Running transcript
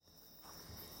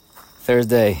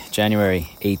Thursday, January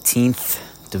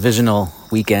 18th, Divisional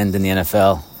Weekend in the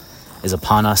NFL is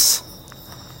upon us.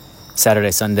 Saturday,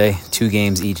 Sunday, 2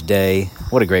 games each day.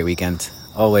 What a great weekend.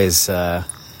 Always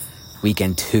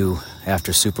weekend 2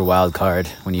 after Super Wild Card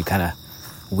when you kind of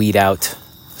weed out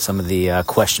some of the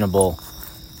questionable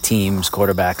teams,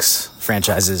 quarterbacks,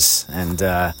 franchises, and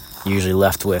you're usually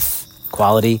left with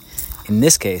quality. In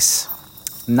this case,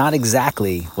 not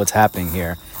exactly what's happening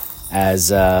here,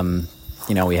 as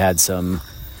we had some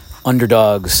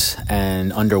underdogs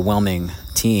and underwhelming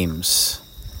teams.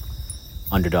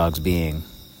 Underdogs being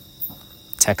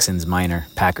Texans minor,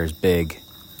 Packers big.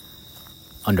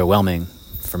 Underwhelming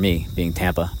for me being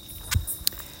Tampa.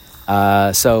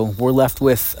 So we're left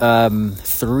with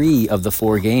 3 of the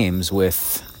 4 games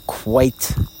with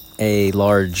quite a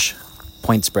large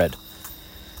point spread,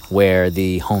 where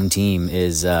the home team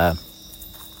is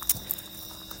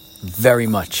very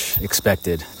much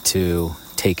expected to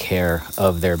take care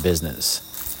of their business.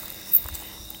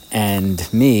 And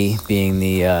me, being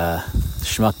the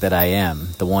schmuck that I am,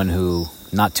 the one who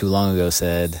not too long ago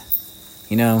said,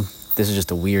 this is just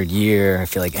a weird year. I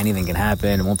feel like anything can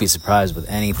happen. I won't be surprised with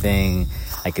anything.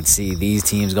 I could see these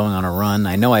teams going on a run.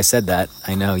 I know I said that.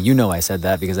 I know I said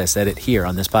that because I said it here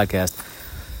on this podcast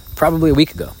probably a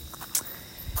week ago.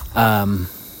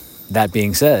 That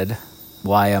being said,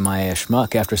 why am I a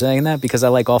schmuck after saying that? Because I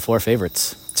like all 4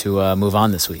 favorites to move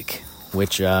on this week,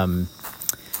 which, is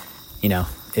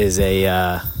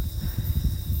a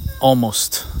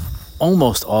almost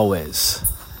always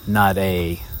not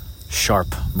a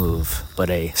sharp move, but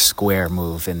a square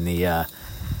move in the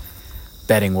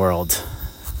betting world,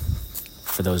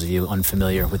 for those of you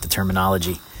unfamiliar with the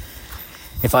terminology.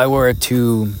 If I were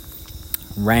to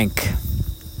rank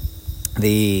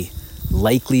the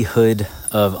likelihood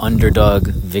of underdog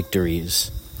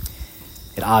victories,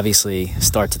 it obviously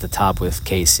starts at the top with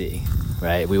KC,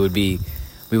 right? We would be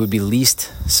least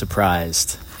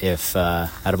surprised if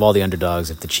out of all the underdogs,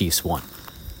 if the Chiefs won.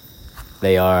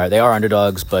 They are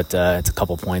underdogs, but it's a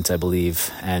couple points, I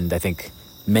believe, and I think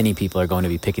many people are going to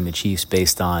be picking the Chiefs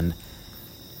based on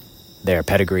their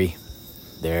pedigree,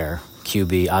 their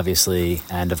QB, obviously,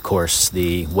 and of course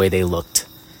the way they looked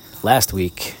last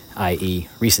week, i.e.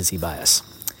 recency bias.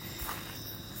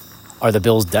 Are the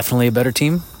Bills definitely a better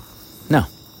team? No,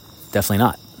 definitely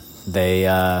not. They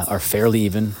are fairly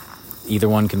even. Either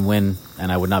one can win,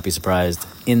 and I would not be surprised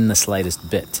in the slightest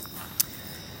bit.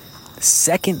 The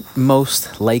second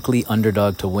most likely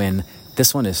underdog to win,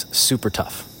 this one is super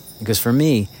tough. Because for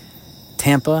me,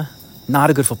 Tampa,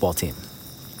 not a good football team.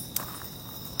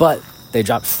 But they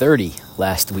dropped 30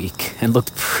 last week and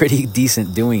looked pretty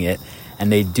decent doing it,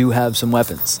 and they do have some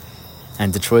weapons.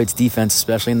 And Detroit's defense,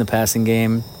 especially in the passing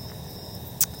game,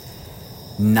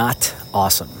 not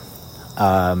awesome.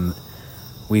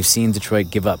 We've seen Detroit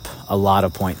give up a lot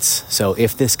of points. So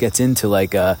if this gets into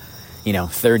like a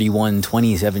 31-27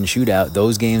 shootout,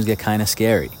 those games get kind of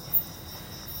scary.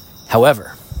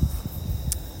 However,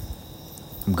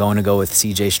 I'm going to go with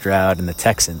CJ Stroud and the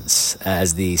Texans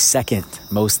as the second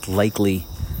most likely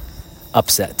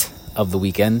upset of the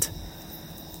weekend.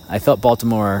 I thought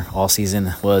Baltimore all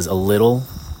season was a little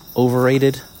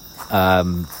overrated,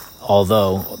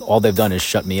 although all they've done is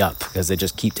shut me up because they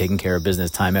just keep taking care of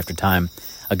business time after time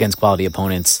against quality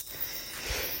opponents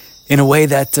in a way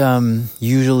that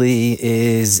usually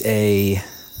is a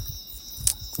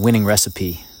winning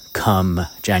recipe come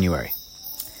January.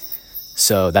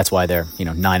 So that's why they're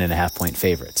 9.5 point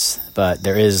favorites. But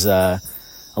there is a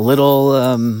little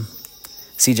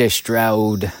CJ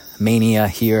Stroud mania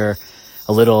here,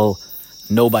 a little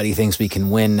nobody thinks we can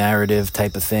win narrative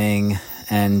type of thing.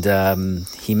 And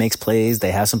he makes plays.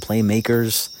 They have some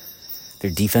playmakers. Their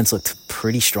defense looked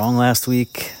pretty strong last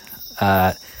week.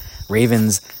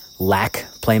 Ravens lack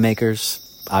playmakers,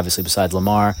 obviously besides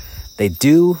Lamar. They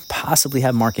do possibly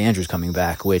have Mark Andrews coming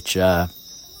back, which is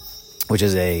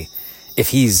if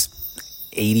he's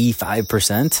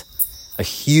 85%, a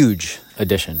huge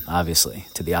addition, obviously,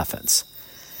 to the offense.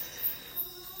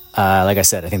 Like I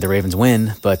said, I think the Ravens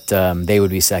win, but they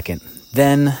would be second.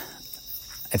 Then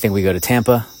I think we go to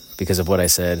Tampa because of what I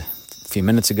said a few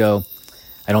minutes ago.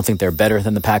 I don't think they're better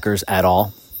than the Packers at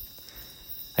all.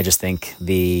 I just think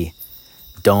the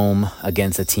dome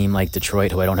against a team like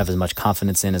Detroit, who I don't have as much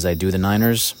confidence in as I do the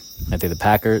Niners, I think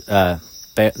the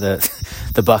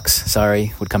Bucks,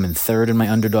 would come in third in my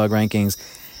underdog rankings.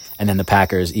 And then the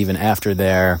Packers, even after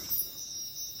their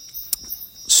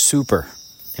super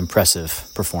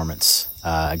impressive performance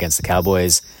against the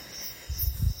Cowboys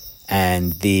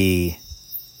and the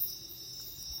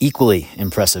equally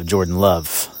impressive Jordan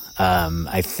Love,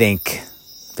 I think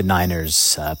the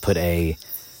Niners put a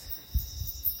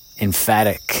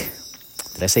emphatic,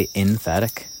 did I say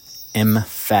emphatic?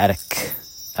 Emphatic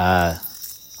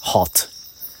halt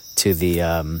to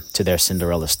their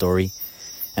Cinderella story,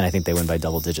 and I think they win by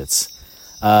double digits.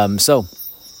 So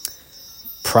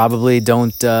probably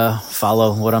don't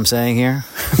follow what I'm saying here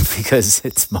because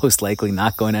it's most likely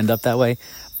not going to end up that way.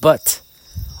 But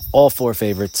all four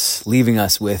favorites, leaving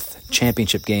us with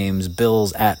championship games: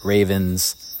 Bills at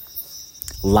Ravens,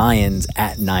 Lions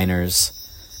at Niners,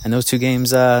 and those two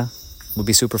games will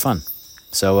be super fun.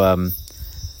 So I'm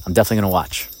definitely going to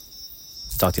watch.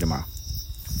 Talk to you tomorrow.